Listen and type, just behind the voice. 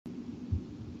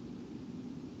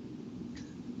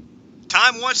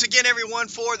Time once again, everyone,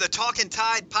 for the Talkin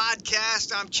TIde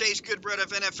podcast. I'm Chase Goodbread of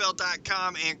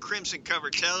NFL.com and Crimson Cover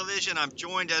Television. I'm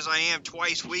joined, as I am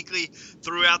twice weekly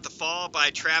throughout the fall, by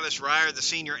Travis Reier, the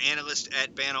senior analyst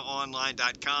at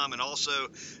BanaOnline.com, and also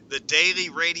the daily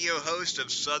radio host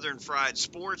of Southern Fried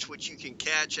Sports, which you can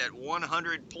catch at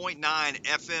 100.9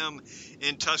 FM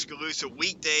in Tuscaloosa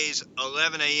weekdays,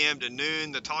 11 a.m. to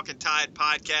noon. The Talkin TIde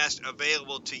podcast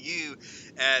available to you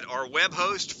at our web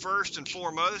host, first and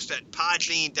foremost, at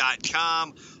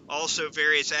podbean.com. Also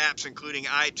various apps including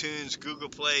iTunes, Google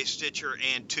Play, Stitcher,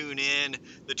 and TuneIn.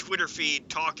 The Twitter feed,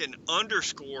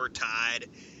 Talkin_Tide.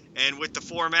 And with the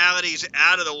formalities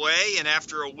out of the way, and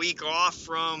after a week off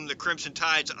from the Crimson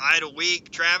Tide's idle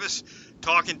week, Travis,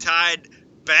 Talkin Tide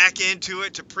back into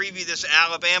it to preview this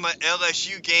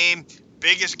Alabama-LSU game.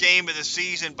 Biggest game of the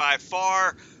season by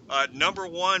far. Number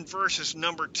one versus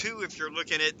number two if you're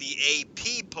looking at the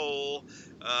AP poll.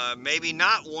 Maybe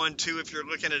not 1-2 if you're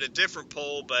looking at a different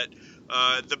poll, but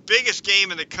the biggest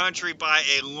game in the country by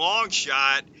a long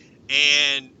shot.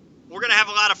 And we're going to have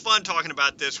a lot of fun talking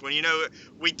about this one. You know,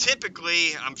 we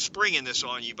typically, I'm springing this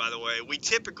on you, by the way, we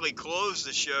typically close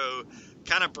the show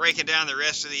kind of breaking down the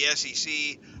rest of the SEC.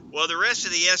 Well, the rest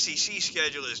of the SEC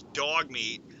schedule is dog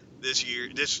meat this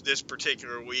year, this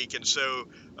particular week. And so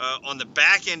on the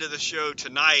back end of the show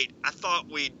tonight, I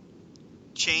thought we'd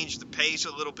change the pace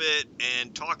a little bit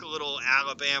and talk a little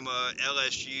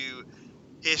Alabama-LSU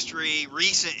history,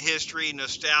 recent history,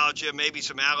 nostalgia, maybe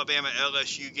some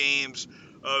Alabama-LSU games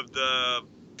of the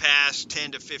past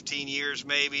 10 to 15 years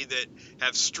maybe that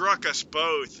have struck us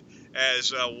both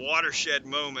as watershed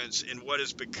moments in what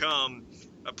has become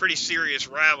a pretty serious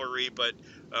rivalry. But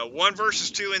 1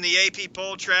 versus 2 in the AP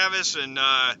poll, Travis, and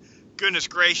goodness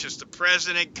gracious, the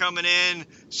president coming in,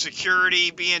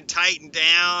 security being tightened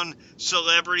down,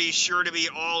 celebrities sure to be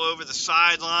all over the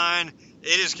sideline.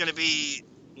 It is going to be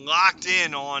locked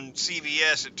in on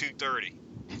CBS at 2:30.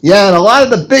 Yeah, and a lot of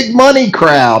the big money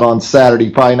crowd on Saturday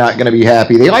probably not going to be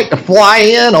happy. They like to fly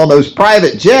in on those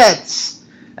private jets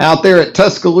out there at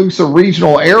Tuscaloosa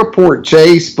Regional Airport,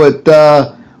 Chase, but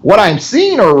what I'm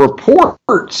seeing are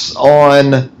reports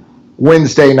on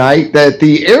Wednesday night that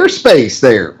the airspace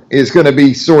there is going to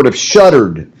be sort of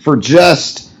shuttered for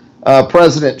just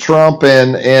President Trump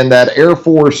and that Air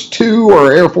Force 2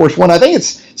 or Air Force 1. I think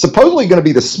it's supposedly going to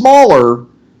be the smaller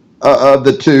of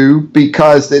the two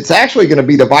because it's actually going to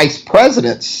be the vice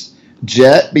president's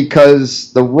jet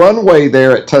because the runway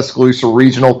there at Tuscaloosa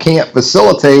Regional can't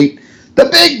facilitate the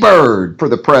big bird for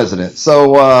the president.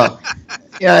 So,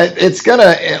 yeah, it's going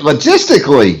to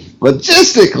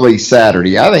logistically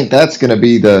Saturday. I think that's going to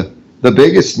be the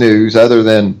biggest news other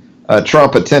than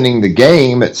Trump attending the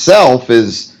game itself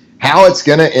is how it's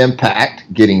going to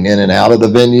impact getting in and out of the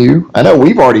venue. I know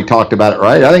we've already talked about it,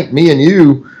 right? I think me and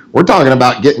you, we're talking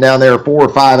about getting down there 4 or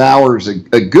 5 hours,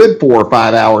 a good 4 or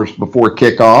 5 hours before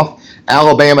kickoff.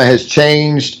 Alabama has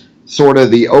changed sort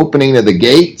of the opening of the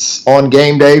gates on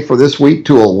game day for this week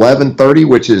to 11:30,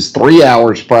 which is 3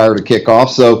 hours prior to kickoff.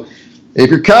 So if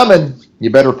you're coming, you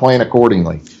better plan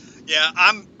accordingly. Yeah,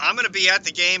 I'm going to be at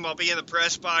the game. I'll be in the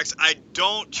press box. I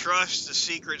don't trust the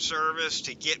Secret Service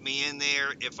to get me in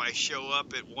there if I show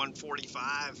up at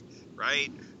 1:45, right?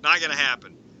 Not going to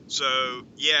happen. So,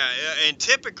 yeah, and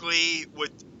typically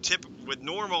with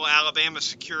normal Alabama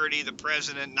security, the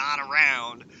president not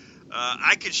around,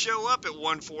 I could show up at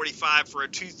 1:45 for a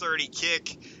 2:30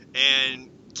 kick and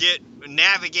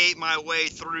navigate my way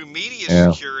through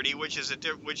media security, which is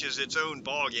its own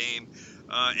ball game,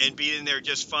 and be in there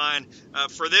just fine.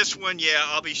 For this one, yeah,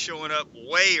 I'll be showing up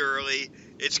way early.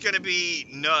 It's going to be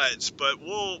nuts, but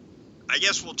I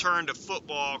guess we'll turn to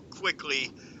football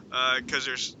quickly because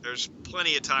there's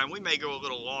plenty of time. We may go a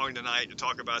little long tonight to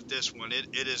talk about this one.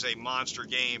 It is a monster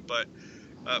game, but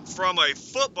from a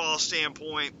football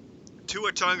standpoint,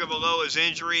 Tua Tagovailoa's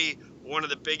injury, one of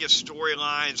the biggest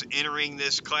storylines entering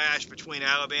this clash between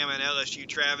Alabama and LSU.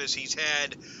 Travis, he's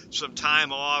had some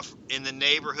time off in the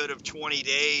neighborhood of 20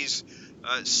 days,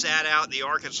 sat out the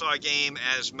Arkansas game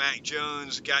as Mac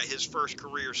Jones got his first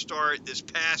career start. This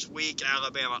past week,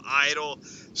 Alabama idle.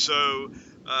 So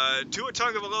Tua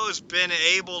Tagovailoa's been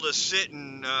able to sit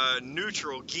in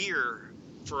neutral gear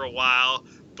for a while,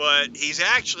 but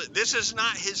this is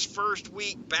not his first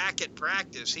week back at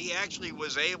practice. He actually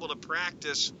was able to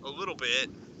practice a little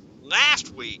bit last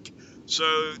week.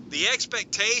 So the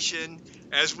expectation,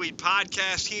 as we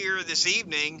podcast here this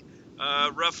evening,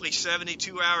 roughly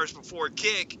 72 hours before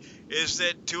kick, is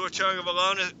that Tua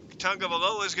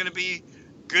Tagovailoa is going to be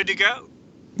good to go.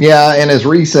 Yeah, and as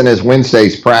recent as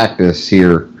Wednesday's practice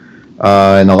here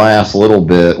in the last little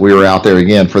bit, we were out there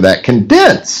again for that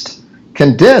condensed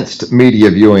condensed media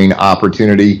viewing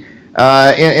opportunity.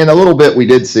 And a little bit we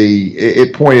did see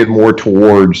it pointed more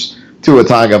towards Tua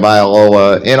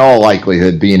Tagovailoa in all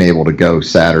likelihood being able to go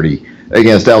Saturday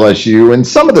against LSU. And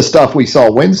some of the stuff we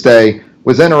saw Wednesday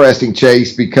was interesting,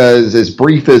 Chase, because as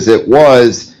brief as it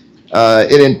was,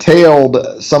 it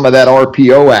entailed some of that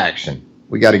RPO action.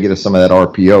 We got to get us some of that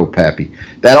RPO, Pappy.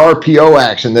 That RPO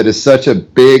action that is such a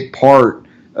big part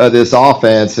of this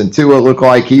offense. And Tua looked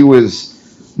like he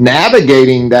was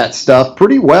navigating that stuff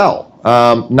pretty well.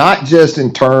 Not just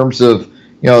in terms of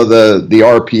the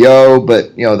RPO,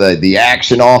 but the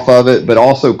action off of it, but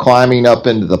also climbing up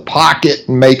into the pocket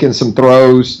and making some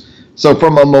throws. So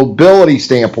from a mobility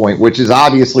standpoint, which is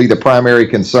obviously the primary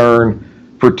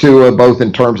concern for Tua, both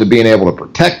in terms of being able to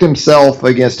protect himself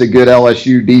against a good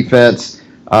LSU defense,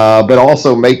 but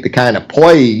also make the kind of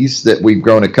plays that we've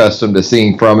grown accustomed to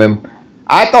seeing from him.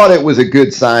 I thought it was a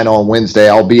good sign on Wednesday,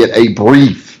 albeit a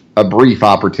brief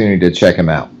opportunity to check him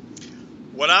out.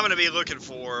 What I'm going to be looking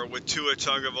for with Tua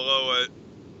Tagovailoa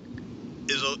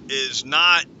is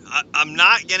not. I'm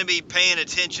not going to be paying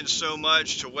attention so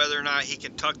much to whether or not he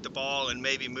can tuck the ball and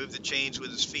maybe move the chains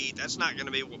with his feet. That's not going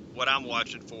to be what I'm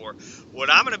watching for. What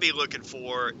I'm going to be looking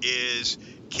for is,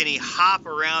 can he hop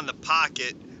around the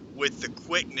pocket with the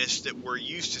quickness that we're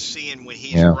used to seeing when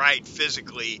he's right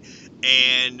physically,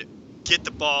 and get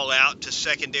the ball out to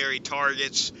secondary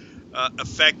targets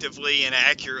effectively and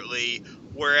accurately.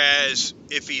 Whereas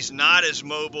if he's not as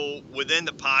mobile within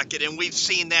the pocket, and we've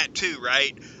seen that too,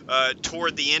 right?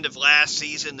 Toward the end of last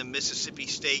season, the Mississippi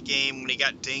State game when he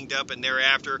got dinged up, and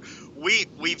thereafter,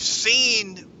 we've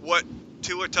seen what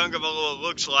Tua Tagovailoa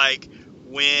looks like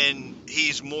when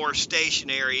he's more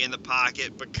stationary in the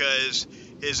pocket because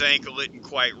his ankle isn't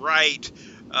quite right.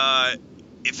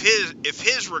 If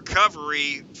his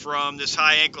recovery from this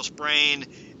high ankle sprain,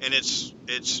 and it's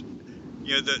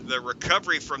the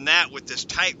recovery from that with this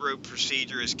tightrope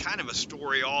procedure is kind of a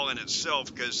story all in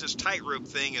itself, because this tightrope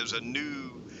thing is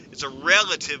it's a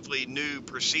relatively new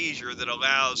procedure that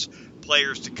allows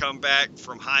players to come back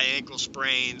from high ankle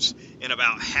sprains in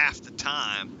about half the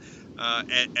time,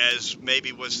 as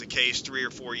maybe was the case 3 or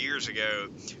 4 years ago.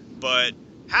 But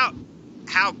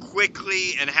how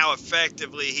quickly and how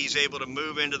effectively he's able to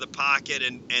move into the pocket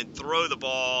and throw the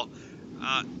ball,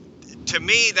 to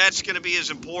me, that's going to be as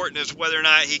important as whether or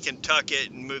not he can tuck it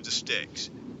and move the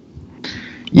sticks.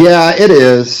 Yeah, it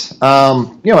is.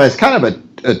 It's kind of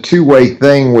a two-way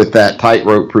thing with that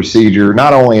tightrope procedure,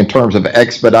 not only in terms of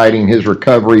expediting his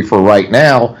recovery for right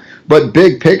now, but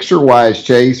big picture-wise,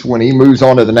 Chase, when he moves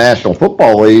on to the National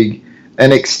Football League,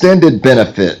 an extended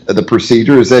benefit of the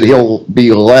procedure is that he'll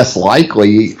be less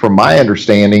likely, from my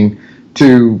understanding,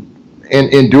 to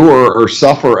endure or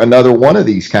suffer another one of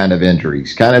these kind of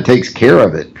injuries. Kind of takes care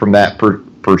of it from that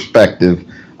perspective,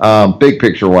 big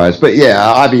picture wise. But yeah,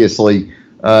 obviously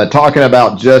talking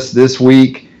about just this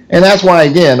week, and that's why,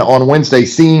 again, on Wednesday,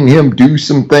 seeing him do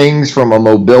some things from a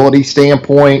mobility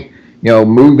standpoint,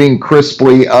 moving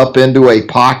crisply up into a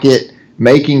pocket,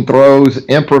 making throws,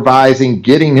 improvising,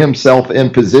 getting himself in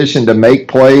position to make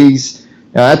plays,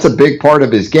 that's a big part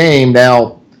of his game.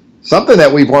 Now, something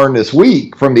that we've learned this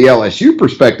week from the LSU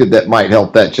perspective that might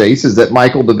help that, Chase, is that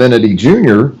Michael Divinity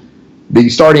Jr., the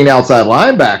starting outside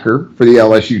linebacker for the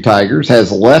LSU Tigers,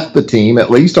 has left the team, at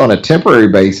least on a temporary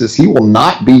basis. He will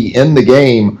not be in the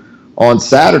game on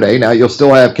Saturday. Now, you'll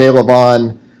still have Caleb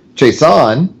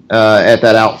Chason at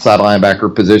that outside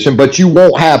linebacker position, but you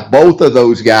won't have both of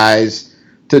those guys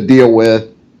to deal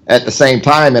with at the same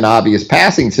time in obvious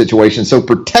passing situations. So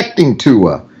protecting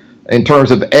Tua in terms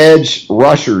of edge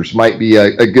rushers might be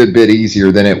a good bit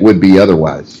easier than it would be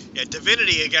otherwise. Yeah,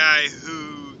 Divinity, a guy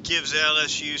who gives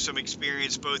LSU some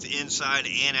experience both inside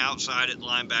and outside at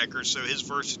linebacker, so his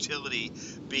versatility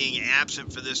being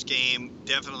absent for this game,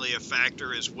 definitely a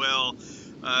factor as well.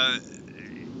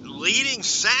 Leading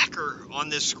sacker on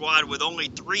this squad with only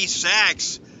 3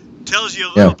 sacks tells you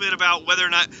a little bit about whether or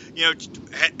not,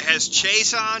 has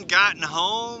Chason gotten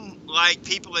home like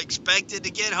people expected to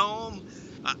get home?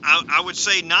 I would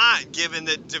say not, given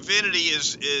that Divinity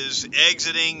is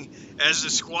exiting as the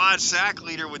squad sack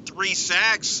leader with 3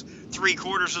 sacks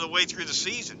 3/4 of the way through the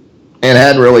season. And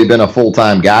hadn't really been a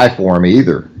full-time guy for him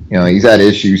either. He's had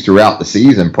issues throughout the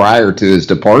season prior to his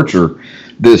departure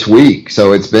this week.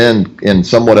 So it's been in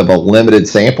somewhat of a limited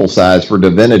sample size for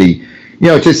Divinity.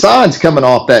 Chason's coming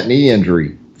off that knee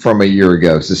injury from a year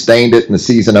ago. Sustained it in the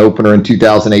season opener in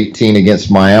 2018 against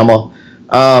Miami.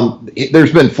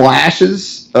 There's been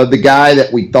flashes of the guy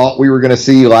that we thought we were going to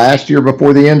see last year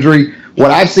before the injury.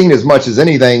 What I've seen as much as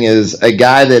anything is a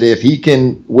guy that if he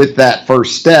can, with that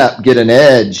first step, get an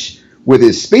edge with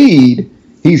his speed,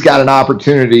 he's got an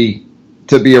opportunity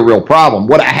to be a real problem.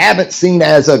 What I haven't seen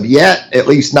as of yet, at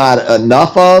least not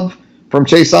enough of from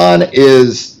Chason,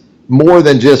 is more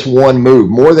than just one move,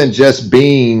 more than just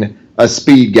being a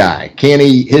speed guy. Can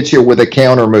he hit you with a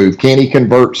counter move? Can he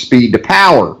convert speed to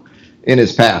power in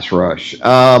his pass rush?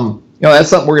 That's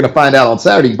something we're going to find out on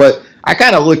Saturday. But I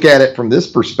kind of look at it from this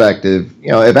perspective.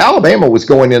 If Alabama was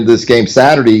going into this game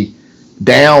Saturday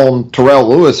down Terrell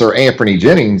Lewis or Anthony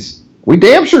Jennings, we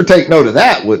damn sure take note of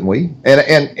that, wouldn't we?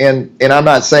 And I'm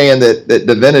not saying that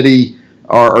Divinity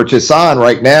or Chason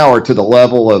right now are to the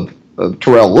level of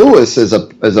Terrell Lewis as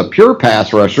a pure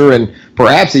pass rusher, and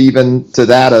perhaps even to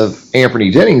that of Anthony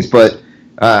Jennings. But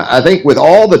I think with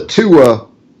all the Tua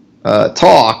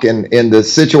talk and the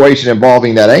situation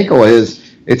involving that ankle,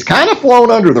 it's kind of flown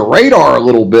under the radar a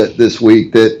little bit this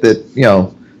week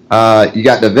that you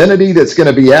got Divinity that's going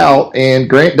to be out, and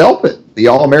Grant Delpit, the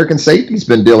All-American safety, has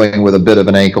been dealing with a bit of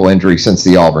an ankle injury since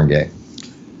the Auburn game.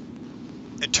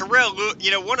 And Terrell,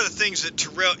 one of the things that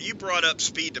Terrell, you brought up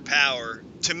speed to power.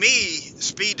 To me,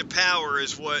 speed to power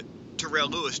is what Terrell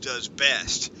Lewis does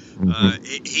best. Mm-hmm.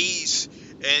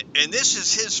 And this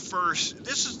is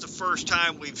the first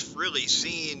time we've really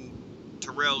seen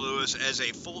Terrell Lewis as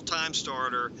a full-time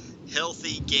starter,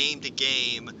 healthy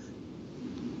game-to-game,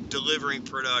 delivering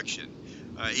production.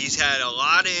 He's had a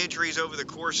lot of injuries over the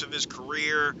course of his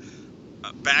career.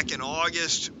 Back in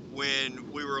August,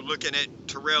 when we were looking at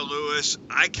Terrell Lewis,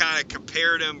 I kind of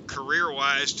compared him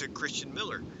career-wise to Christian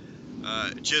Miller.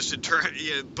 Just in turn,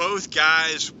 both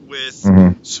guys with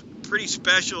pretty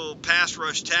special pass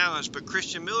rush talents, but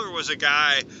Christian Miller was a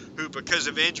guy who, because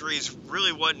of injuries,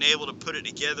 really wasn't able to put it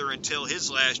together until his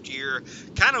last year.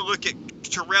 Kind of look at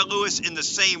Terrell Lewis in the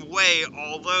same way,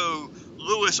 although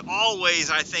Lewis always,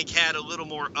 I think, had a little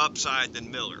more upside than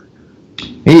Miller.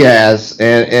 He has,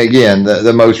 and again,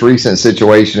 the most recent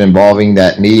situation involving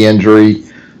that knee injury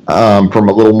from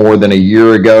a little more than a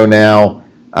year ago now.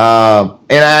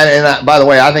 And by the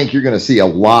way, I think you're going to see a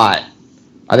lot.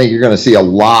 I think you're going to see a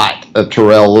lot of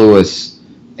Terrell Lewis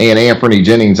and Anthony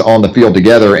Jennings on the field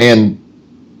together, and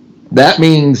that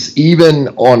means even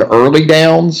on early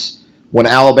downs when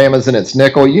Alabama's in its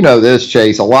nickel. You know this,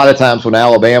 Chase. A lot of times when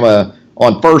Alabama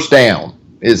on first down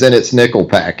is in its nickel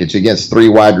package against 3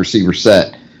 wide receiver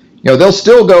set, they'll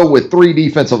still go with 3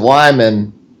 defensive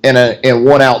linemen and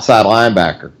 1 outside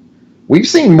linebacker. We've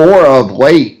seen more of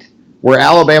late where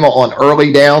Alabama on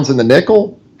early downs in the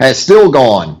nickel has still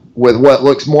gone with what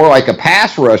looks more like a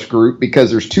pass rush group because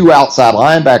there's 2 outside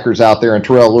linebackers out there in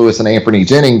Terrell Lewis and Anthony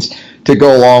Jennings to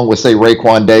go along with, say,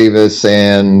 Raekwon Davis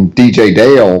and DJ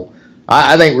Dale.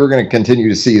 I think we're going to continue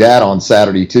to see that on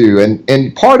Saturday too.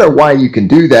 And part of why you can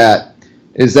do that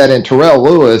is that in Terrell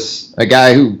Lewis, a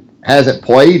guy who hasn't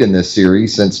played in this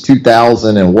series since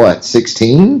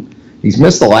 2016, he's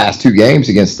missed the last 2 games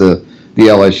against the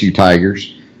LSU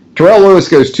Tigers. Terrell Lewis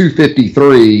goes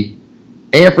 253.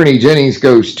 Anthony Jennings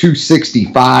goes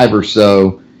 265 or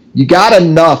so. You got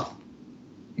enough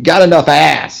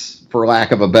ass, for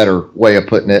lack of a better way of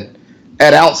putting it,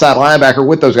 at outside linebacker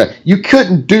with those guys. You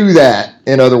couldn't do that,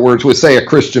 in other words, with, say, a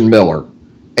Christian Miller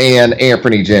and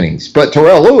Anthony Jennings. But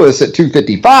Terrell Lewis at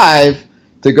 255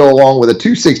 to go along with a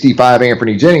 265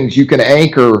 Anthony Jennings, you can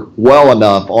anchor well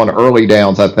enough on early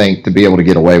downs, I think, to be able to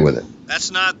get away with it. That's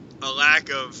not a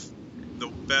lack of the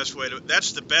best way to.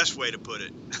 That's the best way to put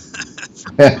it.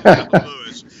 For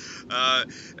Lewis,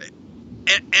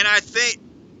 and I think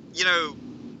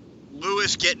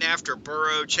Lewis getting after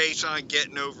Burrow, Chason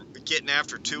getting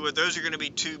after Tua. Those are going to be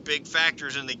 2 big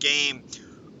factors in the game.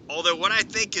 Although what I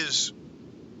think is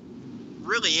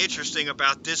really interesting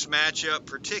about this matchup,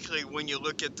 particularly when you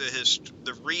look at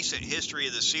the recent history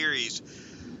of the series,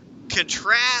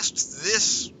 contrast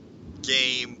this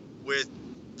game with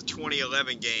the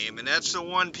 2011 game, and that's the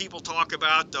one people talk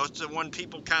about. That's the one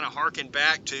people kind of harken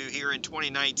back to here in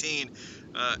 2019.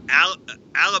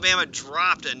 Alabama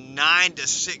dropped a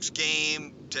 9-6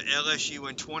 game to LSU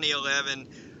in 2011.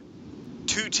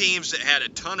 2 teams that had a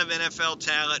ton of NFL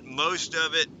talent, most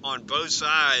of it on both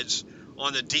sides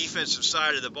on the defensive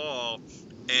side of the ball.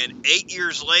 And 8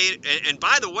 years later, and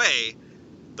by the way,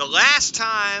 the last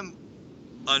time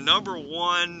a number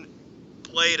 1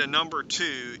 played a number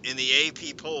 2 in the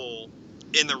AP poll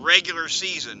in the regular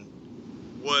season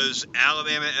was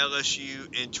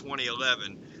Alabama-LSU in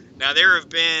 2011. Now, there have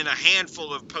been a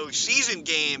handful of postseason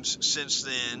games since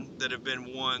then that have been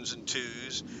 1s and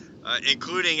 2s,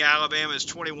 including Alabama's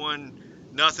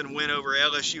 21-0 win over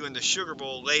LSU in the Sugar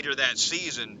Bowl later that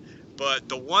season. but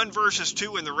the 1 versus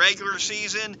 2 in the regular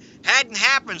season hadn't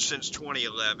happened since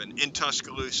 2011 in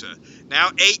Tuscaloosa.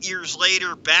 Now, 8 years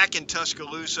later, back in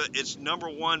Tuscaloosa, it's number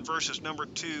 1 versus number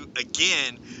 2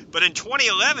 again. But in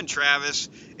 2011, Travis,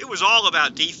 it was all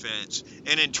about defense.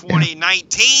 And in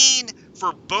 2019,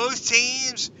 for both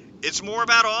teams, it's more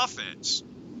about offense.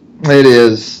 It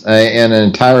is, and an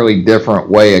entirely different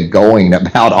way of going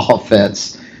about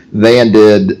offense than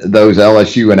did those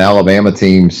LSU and Alabama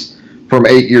teams from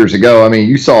 8 years ago. I mean,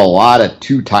 you saw a lot of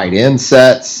 2 tight end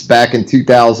sets back in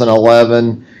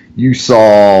 2011. You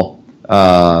saw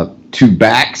 2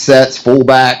 back sets,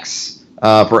 fullbacks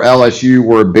for LSU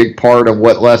were a big part of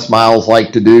what Les Miles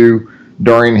liked to do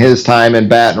during his time in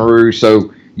Baton Rouge.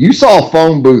 So you saw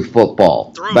phone booth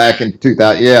football back in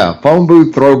 2000. Yeah, phone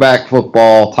booth throwback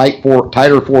football,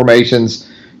 tighter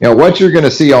formations. You know, what you're going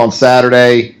to see on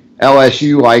Saturday,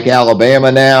 LSU, like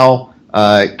Alabama now,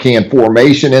 can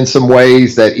formation in some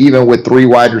ways that even with 3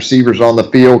 wide receivers on the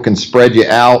field can spread you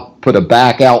out, put a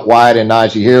back out wide in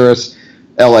Najee Harris.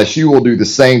 LSU will do the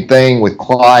same thing with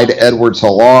Clyde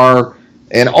Edwards-Helaire.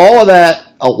 And all of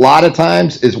that, a lot of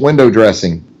times, is window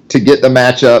dressing to get the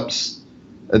matchups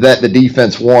that the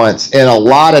defense wants. And a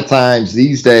lot of times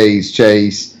these days,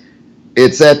 Chase,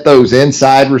 it's at those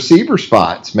inside receiver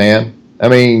spots, man. I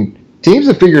mean, teams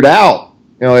have figured out,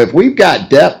 you know, if we've got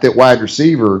depth at wide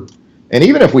receiver, and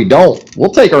even if we don't,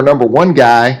 we'll take our number 1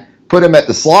 guy, put him at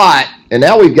the slot, and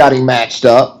now we've got him matched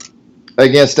up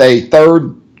against a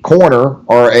third corner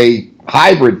or a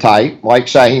hybrid type like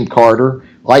Shaheem Carter,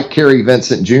 like Kerry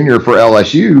Vincent Jr. for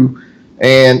LSU,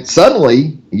 and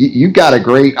suddenly you've got a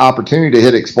great opportunity to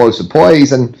hit explosive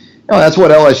plays, and you know, that's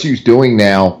what LSU's doing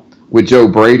now with Joe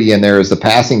Brady in there as the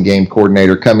passing game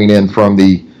coordinator coming in from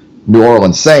the New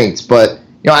Orleans Saints. But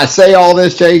you know, I say all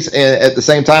this, Chase, and at the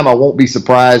same time, I won't be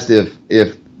surprised if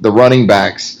the running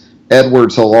backs,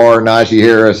 Edwards-Helaire, Najee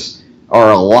Harris,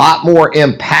 are a lot more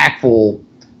impactful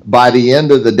by the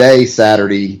end of the day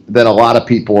Saturday than a lot of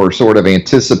people are sort of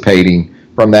anticipating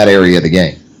from that area of the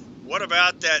game. What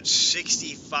about that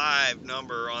 65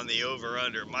 number on the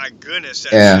over/under? My goodness,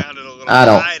 that sounded a little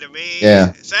high to me. Yeah,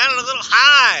 it sounded a little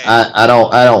high. I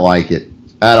don't like it.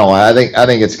 I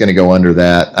think it's going to go under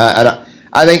that.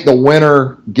 I think the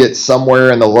winner gets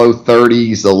somewhere in the low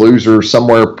 30s. The loser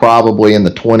somewhere probably in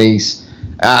the 20s.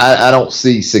 I don't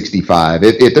see 65.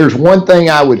 If there's one thing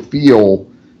I would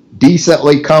feel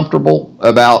decently comfortable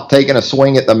about taking a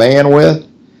swing at the man with,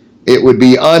 it would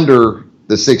be under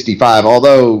the 65.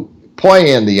 Although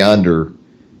playing the under,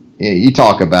 you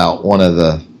talk about one of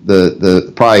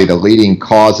the probably the leading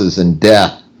causes in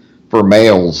death for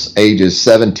males ages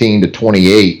 17 to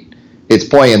 28. It's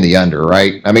playing the under,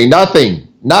 right? I mean,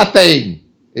 nothing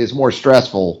is more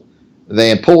stressful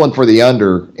than pulling for the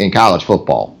under in college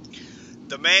football.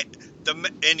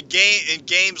 In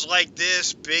games like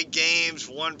this, big games,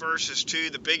 1 versus 2,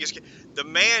 the biggest game, the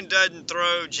man doesn't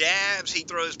throw jabs, he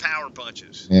throws power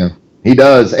punches. Yeah, he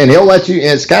does, and he'll let you.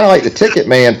 And it's kind of like the ticket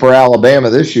man for Alabama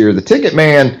this year. The ticket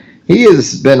man, he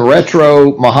has been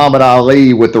retro Muhammad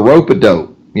Ali with the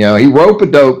rope-a-dope. You know, he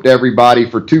rope-a-doped everybody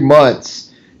for 2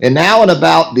 months, and now in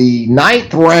about the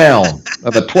 9th round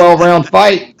of a 12-round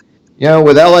fight, you know,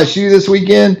 with LSU this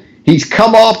weekend, he's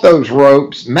come off those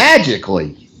ropes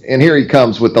magically. And here he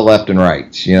comes with the left and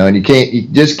rights, you know, and you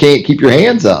just can't keep your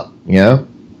hands up, you know.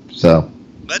 So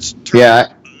let's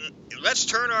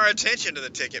turn our attention to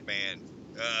the ticket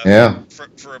man.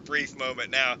 For a brief moment.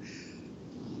 Now,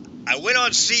 I went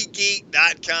on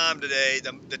SeatGeek.com today.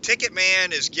 The ticket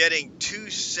man is getting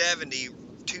 270,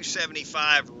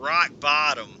 275 rock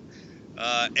bottom.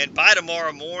 And by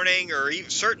tomorrow morning, or even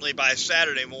certainly by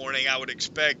Saturday morning, I would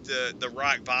expect the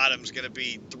rock bottom is going to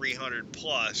be 300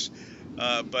 plus.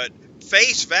 But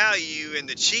face value in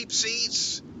the cheap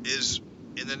seats is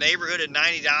in the neighborhood of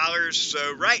 $90. So,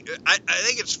 I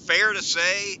think it's fair to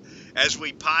say, as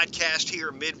we podcast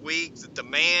here midweek, that the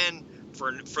man,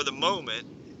 for the moment,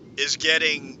 is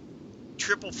getting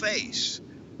triple face.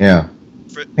 Yeah,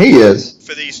 he is.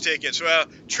 For these tickets. Well,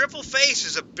 triple face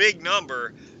is a big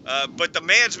number, but the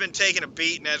man's been taking a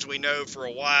beating, as we know, for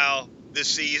a while this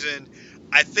season.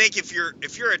 I think if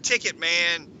you're a ticket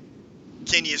man,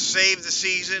 can you save the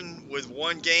season with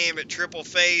 1 game at triple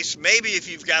face? Maybe if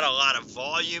you've got a lot of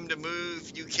volume to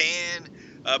move, you can.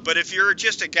 But if you're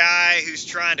just a guy who's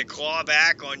trying to claw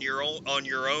back on your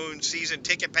own season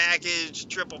ticket package,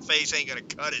 triple face ain't going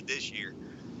to cut it this year.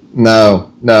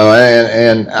 No,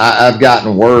 and I've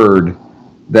gotten word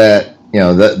that, you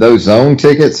know, those zone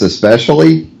tickets,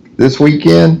 especially this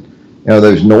weekend, you know,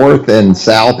 those north and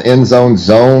south end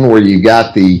zone where you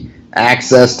got the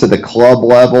access to the club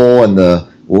level and the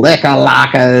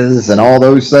Lecalakas and all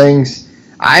those things.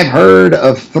 I've heard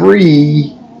of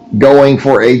 3 going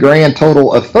for a grand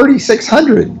total of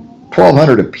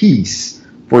 $3,600 a piece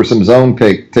for some zone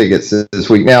pick tickets this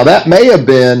week. Now, that may have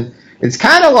been, it's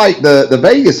kind of like the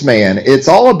Vegas man. It's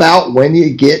all about when you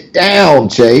get down,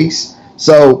 Chase.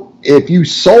 So if you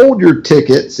sold your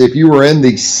tickets, if you were in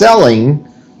the selling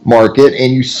market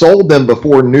and you sold them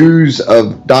before news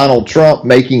of Donald Trump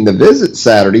making the visit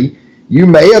Saturday, you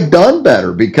may have done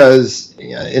better, because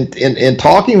in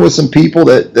talking with some people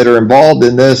that are involved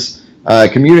in this,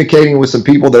 communicating with some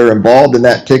people that are involved in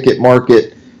that ticket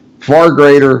market far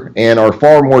greater and are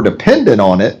far more dependent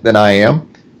on it than I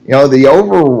am, the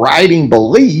overriding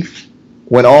belief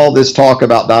when all this talk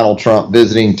about Donald Trump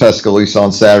visiting Tuscaloosa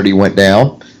on Saturday went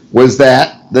down was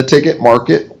that the ticket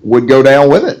market would go down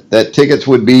with it, that tickets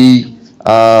would be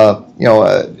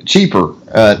cheaper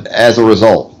as a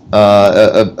result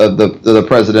of the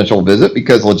presidential visit,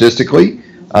 because logistically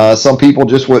some people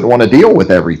just wouldn't want to deal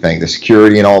with everything, the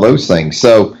security and all those things.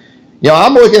 So,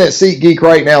 I'm looking at SeatGeek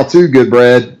right now too,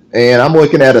 Goodbread, and I'm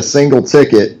looking at a single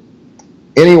ticket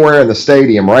anywhere in the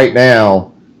stadium right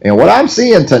now, and what I'm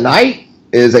seeing tonight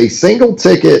is a single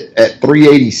ticket at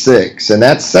 $386, and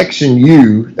that's section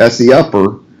U. That's the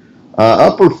upper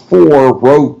 4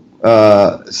 row,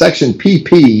 section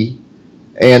PP,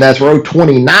 and that's row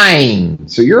 29.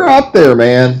 So you're up there,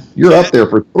 man. You're up there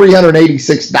for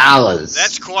 $386.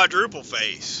 That's quadruple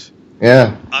face.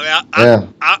 Yeah. I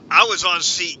mean, I was on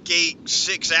SeatGeek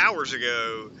 6 hours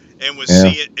ago and was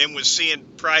seeing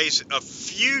price a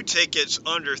few tickets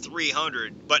under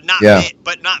 300, but not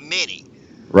many.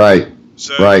 Right.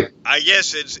 So right. I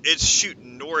guess it's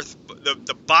shooting north.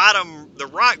 The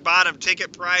rock bottom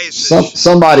ticket price.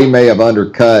 Somebody may have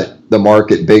undercut the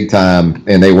market big time,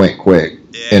 and they went quick.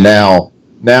 Yeah. And now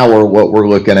what we're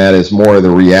looking at is more of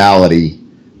the reality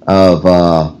of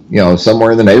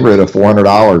somewhere in the neighborhood of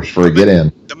 $400 for a get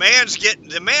in. The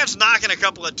man's knocking a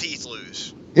couple of teeth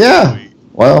loose. Yeah.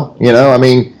 Well, I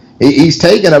mean, he's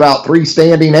taken about 3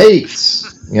 standing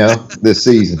 8s, this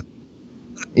season.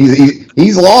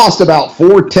 He's lost about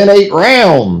 4 10-8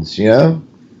 rounds,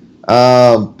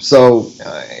 so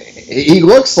he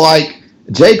looks like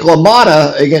Jake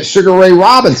LaMotta against Sugar Ray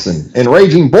Robinson and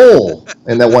Raging Bull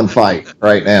in that one fight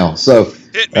right now. So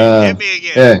hit me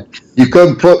again. Yeah, you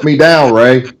couldn't put me down,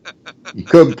 Ray. You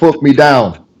couldn't put me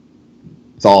down.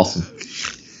 It's awesome.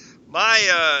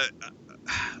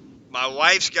 My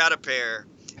wife's got a pair.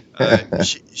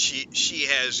 She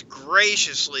has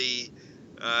graciously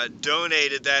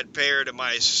donated that pair to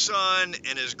my son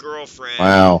and his girlfriend.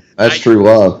 Wow, that's true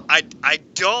love. I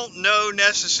don't know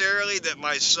necessarily that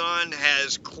my son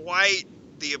has quite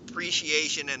the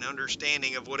appreciation and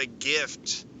understanding of what a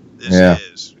gift this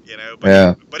is,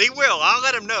 but he will. I'll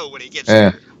let him know when he gets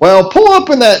there. Well, pull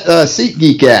up in that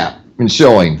SeatGeek app and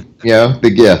show him, the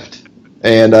gift,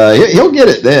 and he'll get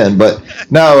it then. But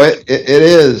no, it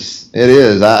is.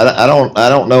 I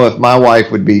don't know if my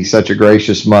wife would be such a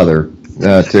gracious mother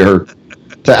to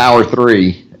our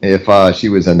 3 if she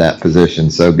was in that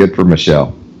position. So good for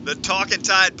Michelle. The Talkin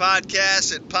Tide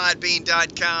podcast at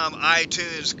podbean.com,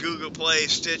 iTunes, Google Play,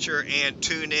 Stitcher, and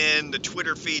TuneIn. The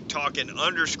Twitter feed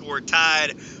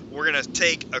Talkin_Tide. We're going to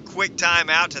take a quick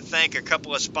time out to thank a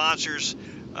couple of sponsors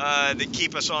that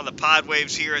keep us on the pod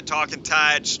waves here at Talkin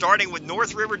Tide, starting with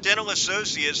North River Dental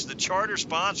Associates, the charter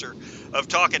sponsor of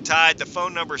Talkin Tide. The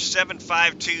phone number is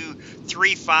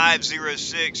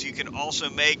 752-3506. You can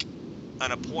also make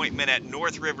an appointment at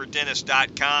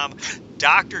northriverdentist.com.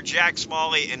 Dr. Jack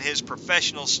Smalley and his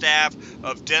professional staff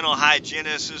of dental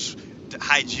hygienists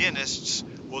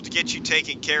will get you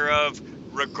taken care of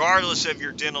regardless of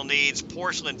your dental needs.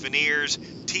 Porcelain veneers,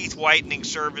 teeth whitening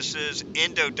services,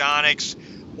 endodontics,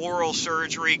 oral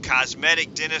surgery,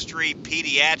 cosmetic dentistry,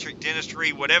 pediatric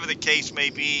dentistry, whatever the case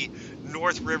may be,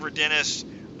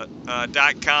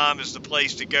 northriverdentist.com is the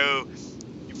place to go.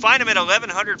 You find them at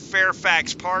 1100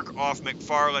 Fairfax Park off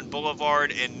McFarland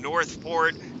Boulevard in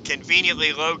Northport,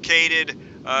 conveniently located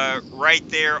right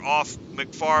there off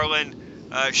McFarland.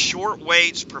 Short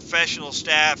waits, professional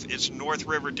staff, it's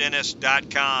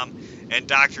northriverdentist.com and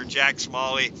Dr. Jack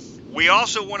Smalley. We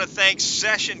also want to thank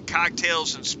Session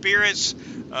Cocktails and Spirits,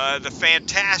 the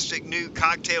fantastic new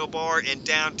cocktail bar in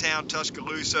downtown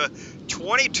Tuscaloosa,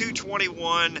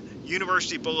 2221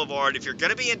 University Boulevard. If you're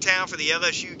going to be in town for the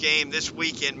LSU game this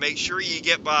weekend, make sure you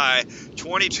get by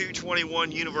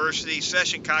 2221 University.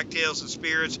 Session Cocktails and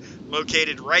Spirits,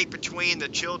 located right between the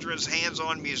Children's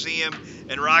Hands-On Museum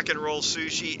and Rock and Roll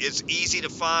Sushi. It's easy to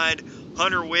find.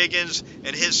 Hunter Wiggins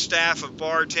and his staff of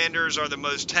bartenders are the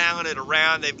most talented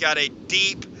around. They've got a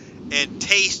deep and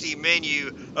tasty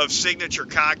menu of signature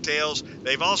cocktails.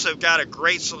 They've also got a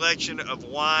great selection of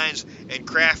wines and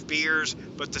craft beers,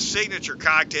 but the signature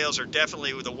cocktails are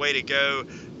definitely the way to go.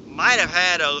 Might have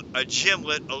had a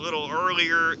gimlet a little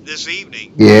earlier this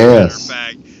evening, Yes. as a matter of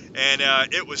fact, and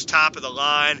it was top of the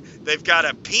line. They've got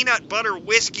a peanut butter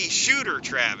whiskey shooter,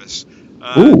 Travis,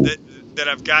 that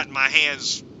I've gotten my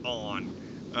hands on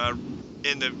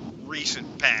in the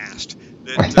recent past.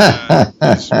 That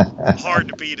is hard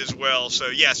to beat as well. So,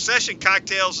 yeah, Session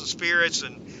Cocktails and Spirits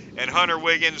and Hunter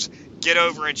Wiggins, get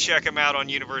over and check them out on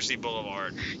University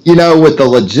Boulevard. You know, with the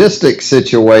logistics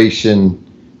situation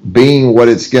being what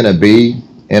it's going to be,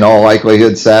 in all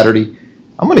likelihood, Saturday,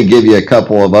 I'm going to give you a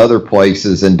couple of other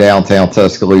places in downtown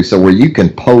Tuscaloosa where you can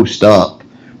post up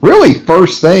really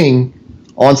first thing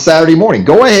on Saturday morning.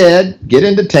 Go ahead, get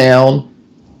into town.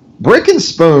 Brick and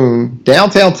Spoon,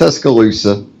 downtown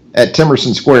Tuscaloosa at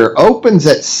Timerson Square, opens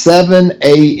at 7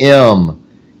 a.m.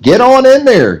 Get on in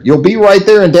there. You'll be right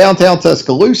there in downtown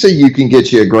Tuscaloosa. You can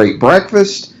get you a great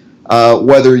breakfast,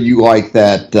 whether you like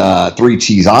that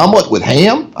 3-cheese omelet with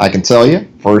ham. I can tell you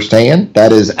firsthand,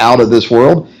 that is out of this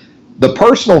world. The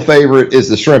personal favorite is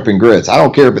the shrimp and grits. I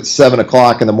don't care if it's 7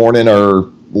 o'clock in the morning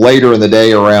or later in the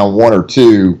day around 1 or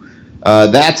 2.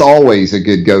 That's always a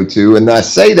good go-to. And I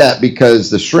say that because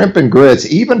the shrimp and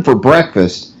grits, even for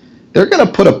breakfast, they're going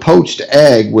to put a poached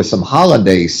egg with some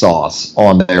hollandaise sauce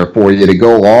on there for you to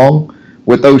go along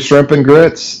with those shrimp and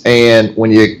grits. And when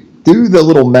you do the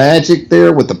little magic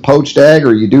there with the poached egg,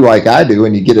 or you do like I do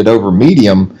and you get it over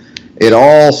medium, it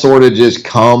all sort of just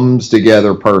comes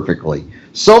together perfectly.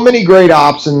 So many great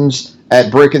options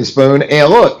at Brick and Spoon. And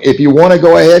look, if you want to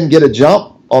go ahead and get a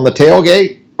jump on the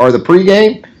tailgate or the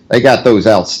pregame, they got those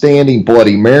outstanding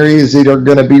Bloody Marys that are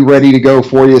going to be ready to go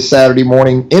for you Saturday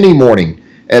morning, any morning,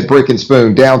 at Brick and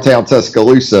Spoon, downtown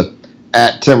Tuscaloosa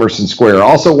at Timerson Square. I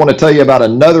also want to tell you about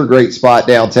another great spot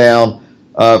downtown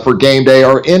for game day,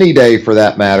 or any day for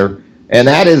that matter, and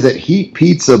that is at Heat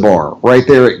Pizza Bar right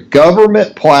there at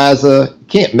Government Plaza.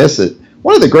 Can't miss it.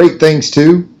 One of the great things,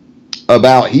 too,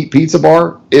 about Heat Pizza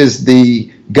Bar is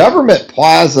the Government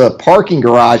Plaza parking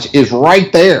garage is right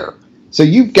there. So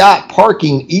you've got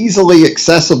parking easily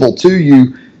accessible to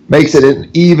you, makes it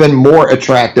an even more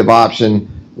attractive option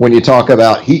when you talk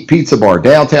about Heat Pizza Bar,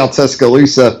 downtown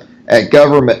Tuscaloosa at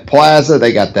Government Plaza.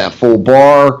 They got that full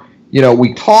bar. You know,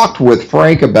 we talked with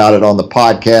Frank about it on the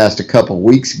podcast a couple of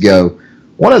weeks ago.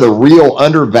 One of the real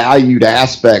undervalued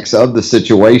aspects of the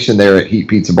situation there at Heat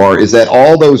Pizza Bar is that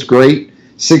all those great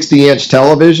 60-inch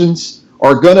televisions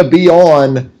are going to be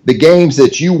on the games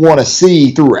that you want to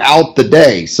see throughout the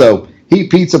day. So Heat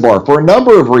Pizza Bar, for a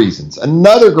number of reasons,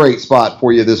 another great spot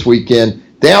for you this weekend.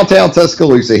 Downtown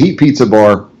Tuscaloosa, Heat Pizza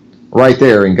Bar, right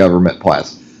there in Government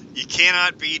Plaza. You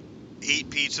cannot beat Heat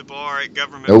Pizza Bar at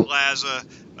Government Plaza.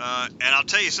 And I'll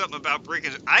tell you something about Brick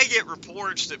and Spoon. I get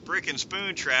reports that Brick and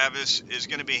Spoon, Travis, is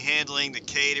going to be handling the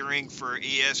catering for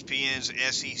ESPN's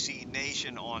SEC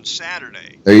Nation on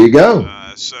Saturday. There you go.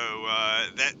 So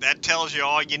that tells you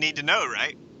all you need to know,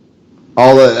 right?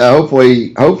 All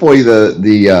hopefully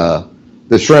the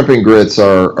shrimp and grits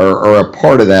are a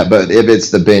part of that. But if it's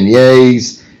the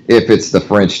beignets, if it's the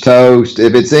French toast,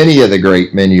 if it's any of the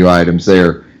great menu items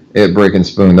there at Brick and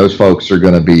Spoon, those folks are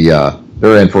going to be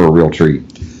they're in for a real treat.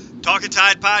 Talkin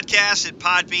Tide podcast at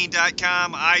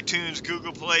podbean.com, iTunes,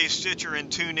 Google Play, Stitcher, and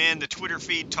TuneIn. The Twitter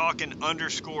feed,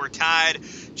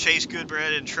 Talkin_Tide. Chase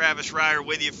Goodbread and Travis Ryder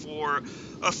with you for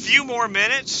a few more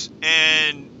minutes.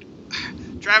 And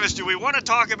Travis, do we want to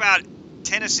talk about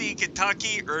Tennessee,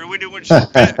 Kentucky, or is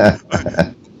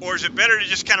it better to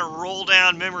just kind of roll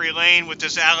down memory lane with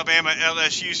this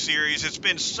Alabama-LSU series? It's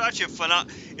been such a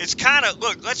it's kind of,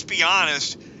 look, let's be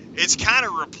honest, it's kind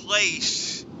of replaced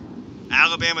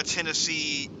Alabama,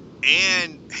 Tennessee,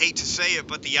 and, hate to say it,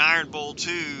 but the Iron Bowl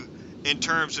too, in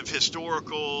terms of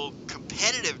historical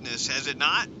competitiveness, has it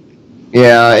not?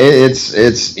 Yeah,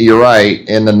 it's you're right.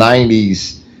 In the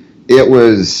 90s, it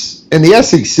was, in the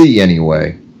SEC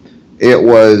anyway, it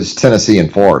was Tennessee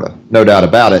and Florida, no doubt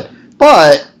about it.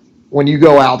 But when you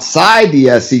go outside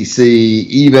the SEC,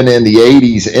 even in the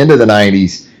 80s into the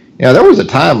 90s, you know, there was a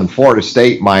time when Florida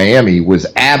State, Miami was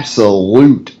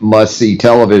absolute must-see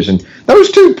television.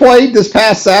 Those two played this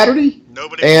past Saturday.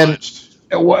 Nobody watched.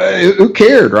 Who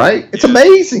cared, right? It's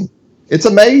amazing. It's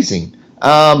amazing.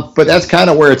 But that's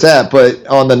kind of where it's at. But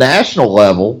on the national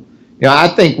level, you know, I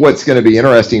think what's going to be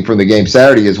interesting from the game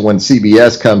Saturday is when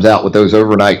CBS comes out with those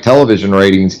overnight television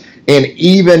ratings, and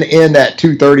even in that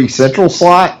 2:30 Central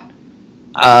slot,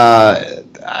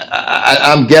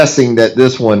 I'm guessing that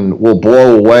this one will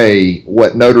blow away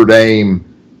what Notre Dame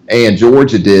and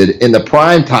Georgia did in the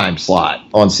primetime slot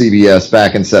on CBS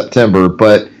back in September.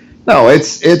 But no,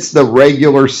 it's the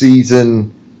regular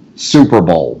season Super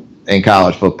Bowl in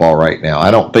college football right now. I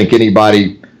don't think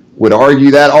anybody would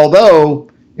argue that, although,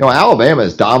 Alabama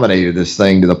has dominated this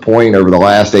thing to the point over the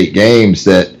last 8 games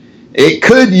that it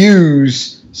could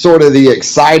use sort of the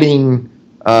exciting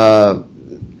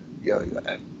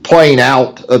playing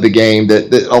out of the game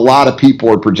that a lot of people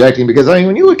are projecting. Because,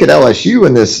 when you look at LSU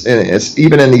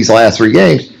even in these last 3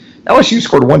 games, LSU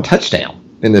scored 1 touchdown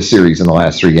in this series in the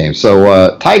last 3 games.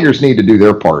 So Tigers need to do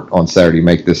their part on Saturday to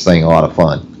make this thing a lot of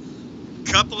fun.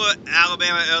 Couple of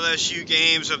Alabama-LSU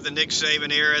games of the Nick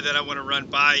Saban era that I want to run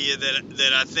by you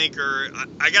that I think are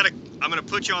I'm going to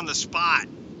put you on the spot,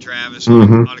 Travis,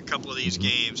 on a couple of these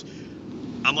games.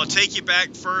 I'm going to take you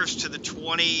back first to the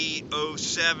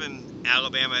 2007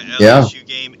 Alabama-LSU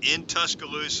game in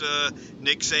Tuscaloosa,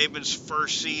 Nick Saban's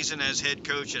first season as head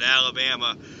coach at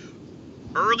Alabama.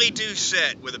 Early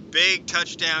Doucette with a big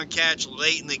touchdown catch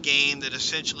late in the game that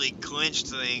essentially clinched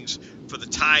things for the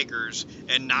Tigers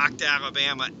and knocked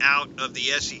Alabama out of the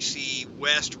SEC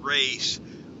West race.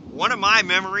 One of my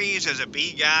memories as a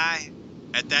B guy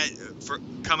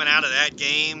coming out of that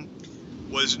game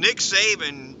was Nick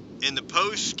Saban in the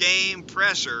post-game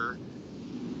presser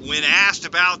when asked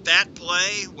about that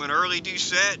play when Early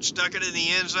Doucette stuck it in the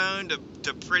end zone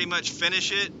to pretty much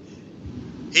finish it.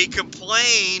 He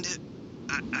complained.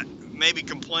 Maybe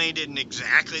complained isn't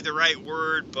exactly the right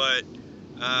word, but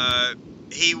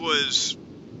he was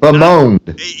bemoaned.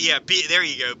 There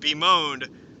you go. Bemoaned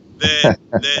that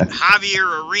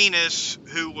Javier Arenas,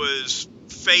 who was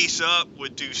face up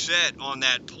with Doucette on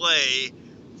that play,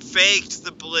 faked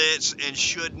the blitz and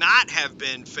should not have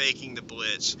been faking the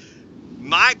blitz.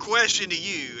 My question to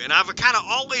you, and I've kind of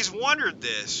always wondered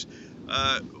this,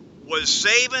 was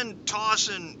Saban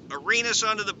tossing Arenas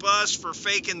under the bus for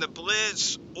faking the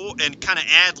blitz and kind of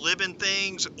ad-libbing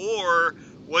things, or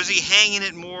was he hanging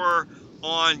it more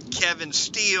on Kevin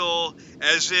Steele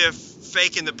as if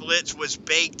faking the blitz was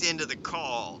baked into the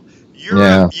call?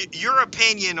 Your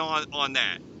opinion on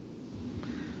that?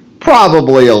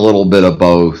 Probably a little bit of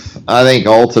both. I think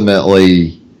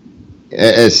ultimately,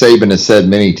 as Saban has said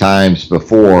many times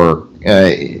before,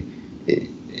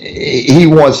 he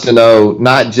wants to know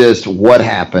not just what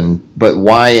happened, but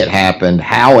why it happened,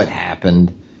 how it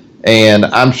happened. And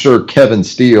I'm sure Kevin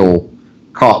Steele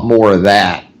caught more of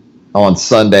that on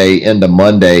Sunday into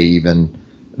Monday even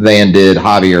than did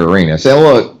Javier Arenas. And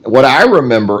look, what I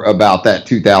remember about that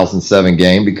 2007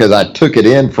 game, because I took it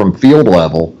in from field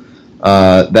level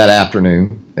that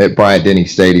afternoon at Bryant-Denny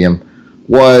Stadium,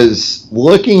 was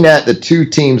looking at the 2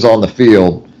 teams on the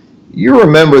field. You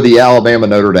remember the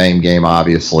Alabama-Notre Dame game,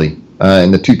 obviously,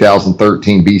 in the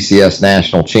 2013 BCS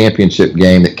National Championship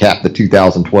game that capped the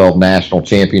 2012 National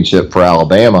Championship for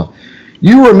Alabama.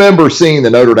 You remember seeing the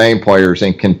Notre Dame players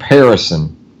in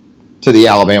comparison to the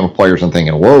Alabama players and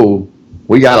thinking, whoa,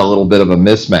 we got a little bit of a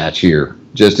mismatch here,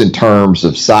 just in terms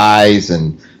of size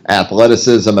and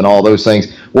athleticism and all those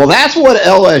things. Well, that's what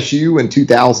LSU in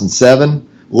 2007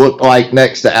 looked like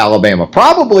next to Alabama,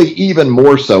 probably even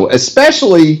more so,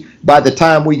 especially by the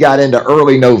time we got into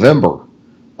early November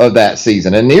of that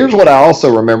season. And here's what I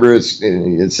also remember. It's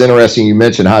interesting you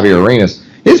mentioned Javier Arenas.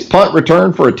 His punt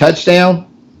return for a touchdown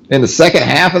in the second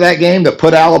half of that game that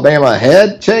put Alabama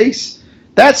ahead, Chase,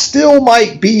 that still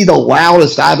might be the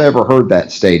loudest I've ever heard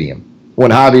that stadium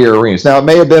when Javier Arenas. Now, it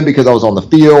may have been because I was on the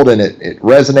field and it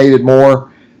resonated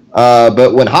more.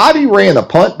 But when Javi ran the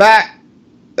punt back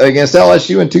against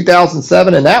LSU in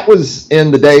 2007, and that was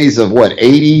in the days of,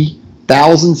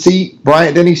 80,000 seat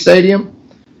Bryant-Denny Stadium,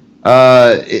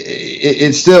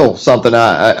 it's still something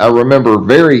I remember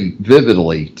very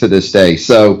vividly to this day.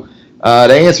 So to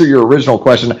answer your original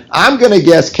question, I'm going to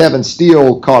guess Kevin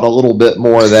Steele caught a little bit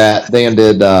more of that than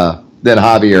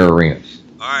Javier Arenas.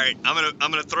 All right,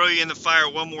 I'm gonna throw you in the fire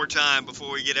one more time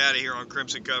before we get out of here on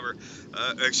Crimson Cover.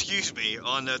 On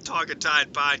the Talkin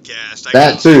TIde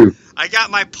podcast. I got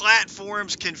my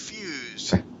platforms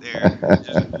confused there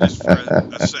just for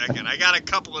a second. I got a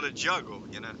couple to juggle,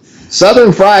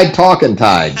 Southern Fried Talkin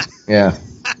TIde. Yeah.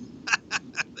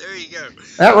 There you go.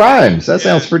 That rhymes. That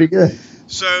sounds pretty good.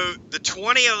 So the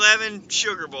 2011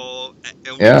 Sugar Bowl,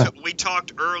 and we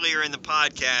talked earlier in the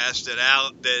podcast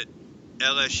that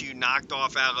LSU knocked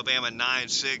off Alabama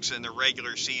 9-6 in the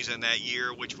regular season that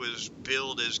year, which was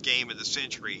billed as game of the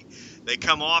century. They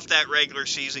come off that regular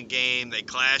season game. They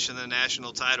clash in the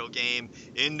national title game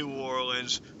in New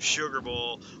Orleans, Sugar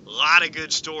Bowl. A lot of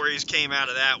good stories came out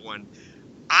of that one.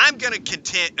 I'm going to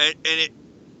contend,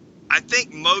 I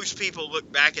think most people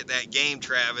look back at that game,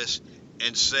 Travis,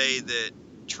 and say that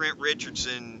Trent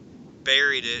Richardson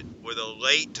buried it with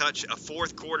a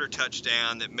fourth quarter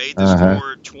touchdown that made the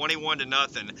score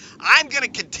 21-0. I'm going to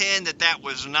contend that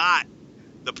was not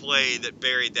the play that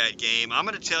buried that game. I'm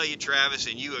going to tell you, Travis,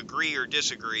 and you agree or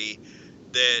disagree,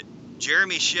 that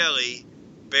Jeremy Shelley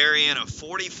burying a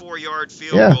 44-yard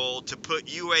field goal to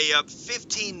put UA up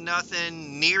 15-0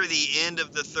 near the end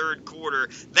of the third quarter,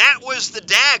 that was the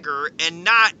dagger and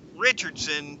not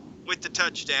Richardson with the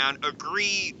touchdown.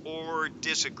 Agree or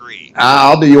disagree?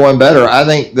 I'll do you one better. I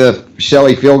think the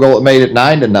Shelley field goal that made it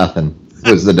 9-0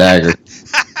 was the dagger.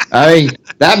 I mean,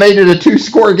 that made it a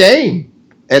 2-score game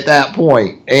at that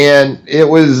point, and it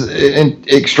was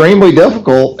extremely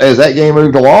difficult as that game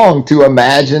moved along to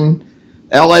imagine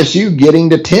LSU getting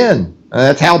to 10.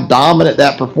 That's how dominant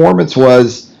that performance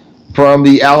was from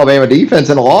the Alabama defense.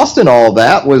 And lost in all of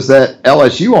that was that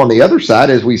LSU on the other side,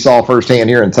 as we saw firsthand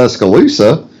here in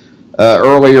Tuscaloosa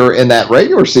earlier in that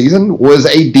regular season, was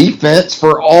a defense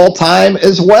for all time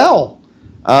as well.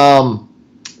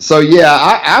 So yeah,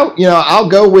 I'll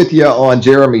go with you on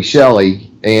Jeremy Shelley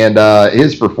and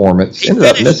his performance. His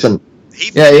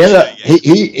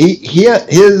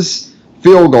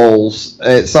field goals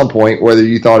at some point, whether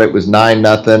you thought it was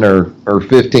 9-0 or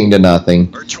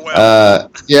 15-0 or 12. I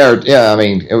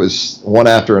mean, it was one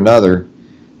after another,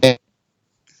 and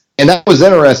that was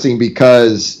interesting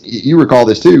because you recall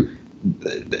this too.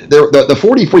 The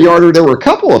 44-yarder, there were a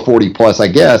couple of 40-plus, I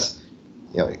guess.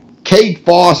 Cade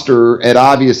Foster had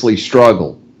obviously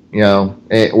struggled,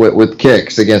 with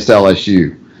kicks against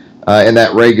LSU in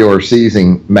that regular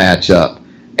season matchup.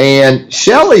 And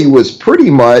Shelley was pretty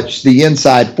much the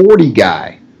inside 40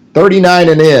 guy, 39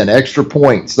 and in, extra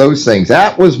points, those things.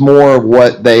 That was more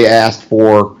what they asked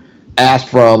from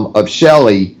of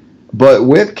Shelley. But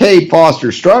with Cade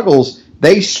Foster's struggles,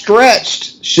 they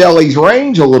stretched Shelley's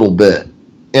range a little bit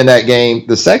in that game,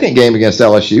 the second game against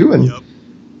LSU, and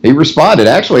he responded.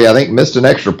 Actually, I think missed an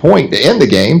extra point to end the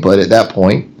game, but at that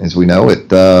point, as we know,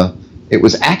 it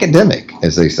was academic,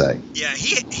 as they say. Yeah,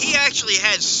 he actually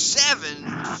had 7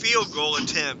 field goal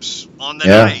attempts on the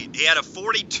night. He had a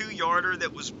 42-yarder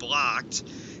that was blocked.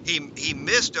 He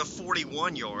missed a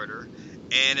 41-yarder,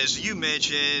 and as you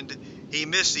mentioned, he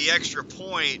missed the extra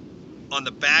point on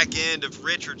the back end of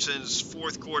Richardson's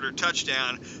fourth quarter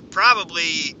touchdown.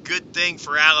 Probably good thing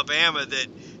for Alabama that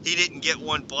he didn't get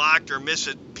one blocked or miss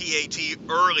a PAT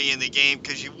early in the game,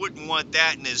 because you wouldn't want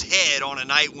that in his head on a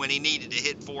night when he needed to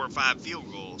hit 4 or 5 field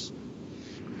goals.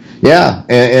 Yeah,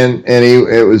 and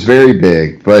it was very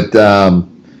big. But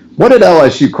what did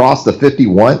LSU cross the 50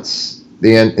 once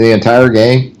the entire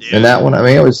game in that one? I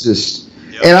mean, it was just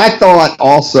 – and I thought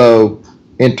also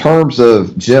in terms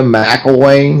of Jim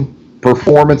McElwain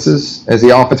performances as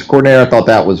the offensive coordinator, I thought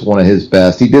that was one of his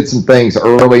best. He did some things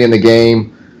early in the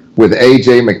game with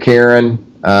A.J. McCarron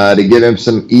to give him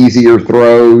some easier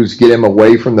throws, get him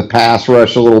away from the pass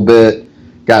rush a little bit.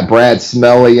 Got Brad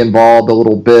Smelly involved a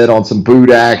little bit on some boot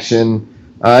action.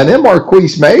 And then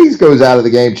Marquise Mays goes out of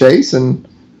the game, Chase, and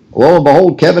lo and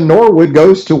behold, Kevin Norwood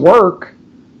goes to work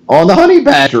on the Honey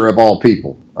Badger, of all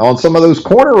people, on some of those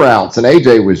corner routes. And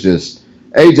AJ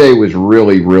was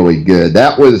really, really good.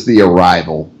 That was the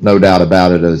arrival, no doubt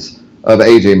about it, of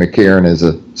A.J. McCarron as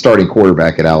a starting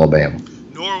quarterback at Alabama.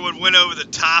 Norwood went over the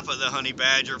top of the Honey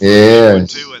Badger for 2 in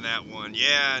that one.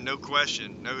 Yeah, no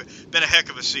question. Been a heck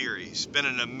of a series. Been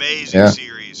an amazing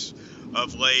series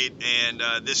of late, and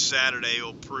this Saturday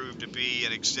will prove to be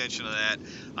an extension of that,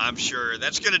 I'm sure.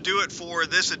 That's going to do it for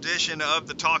this edition of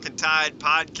the Talkin Tide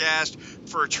podcast.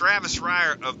 For Travis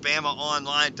Reier of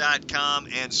BamaOnline.com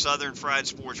and Southern Fried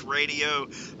Sports Radio,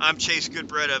 I'm Chase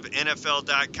Goodbread of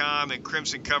NFL.com and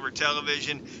Crimson Cover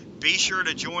Television. Be sure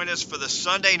to join us for the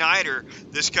Sunday Nighter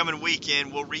this coming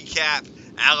weekend. We'll recap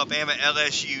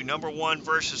Alabama-LSU, number 1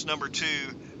 versus number 2,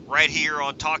 right here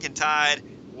on Talkin Tide.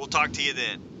 We'll talk to you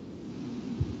then.